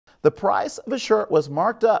The price of a shirt was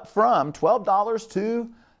marked up from $12 to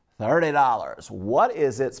 $30. What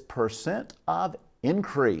is its percent of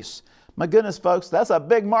increase? My goodness, folks, that's a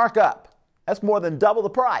big markup. That's more than double the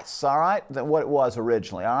price, all right, than what it was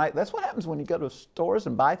originally, all right? That's what happens when you go to stores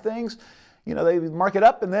and buy things. You know, they mark it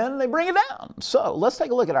up and then they bring it down. So let's take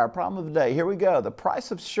a look at our problem of the day. Here we go. The price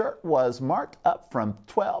of shirt was marked up from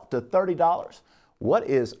 $12 to $30. What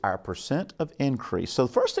is our percent of increase? So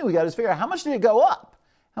the first thing we got is figure out how much did it go up?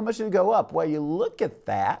 How much did it go up? Well, you look at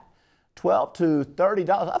that, $12 to $30.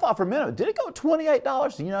 I thought for a minute, did it go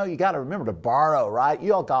 $28? You know, you got to remember to borrow, right?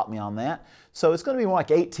 You all got me on that. So it's going to be more like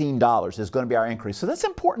 $18 is going to be our increase. So that's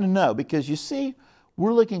important to know because you see,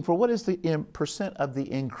 we're looking for what is the percent of the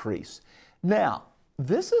increase. Now,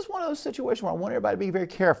 this is one of those situations where I want everybody to be very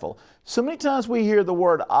careful. So many times we hear the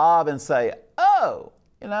word of and say, oh,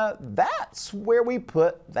 you know, that's where we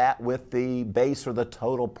put that with the base or the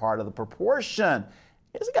total part of the proportion.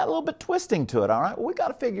 It's got a little bit twisting to it, all right? What we got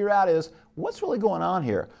to figure out is what's really going on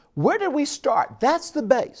here. Where did we start? That's the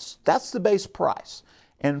base. That's the base price.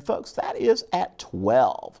 And folks, that is at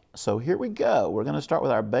 12. So here we go. We're going to start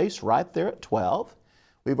with our base right there at 12.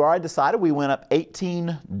 We've already decided we went up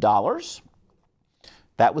 $18.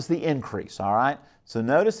 That was the increase, all right? So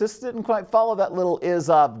notice this didn't quite follow that little is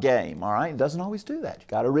of game, all right? It doesn't always do that. You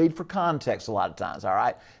got to read for context a lot of times, all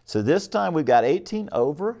right? So this time we've got 18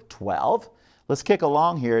 over 12. Let's kick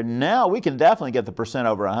along here. Now we can definitely get the percent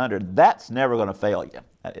over 100. That's never going to fail you.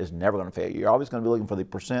 That is never going to fail you. You're always going to be looking for the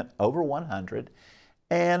percent over 100.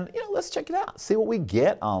 And, you know, let's check it out. See what we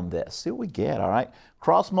get on this. See what we get, all right?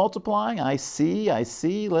 Cross multiplying, I see.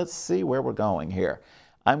 Let's see where we're going here.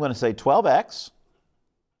 I'm going to say 12x.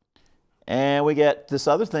 And we get this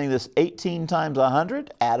other thing, this 18 times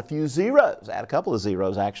 100. Add a few zeros. Add a couple of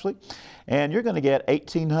zeros, actually. And you're going to get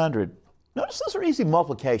 1,800. Notice those are easy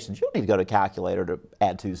multiplications. You don't need to go to a calculator to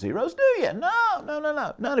add two zeros, do you?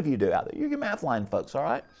 No. None of you do out there. You're Mathline folks, all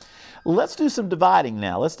right? Let's do some dividing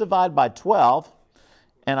now. Let's divide by 12.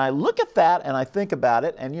 And I look at that and I think about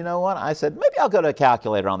it. And you know what? I said, maybe I'll go to a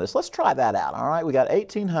calculator on this. Let's try that out, all right? We got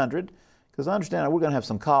 1,800. Because I understand we're going to have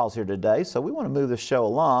some calls here today, so we want to move this show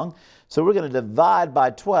along. So we're going to divide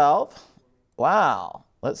by 12. Wow.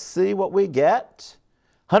 Let's see what we get.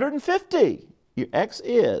 150. Your x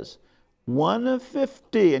is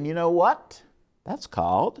 150. And you know what? That's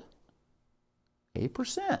called a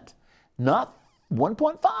percent. Not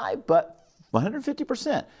 1.5, but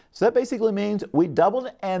 150%. So that basically means we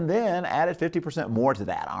doubled and then added 50% more to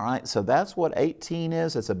that, all right? So that's what 18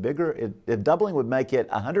 is. It's a bigger, if doubling would make it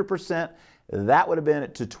 100%, that would have been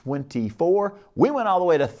it to 24. We went all the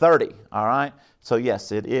way to 30, all right? So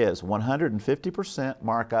yes, it is 150%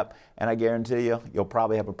 markup, and I guarantee you, you'll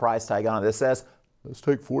probably have a price tag on it that says, let's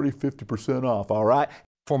take 40, 50% off, all right?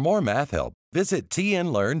 For more math help, visit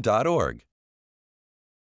TNLearn.org.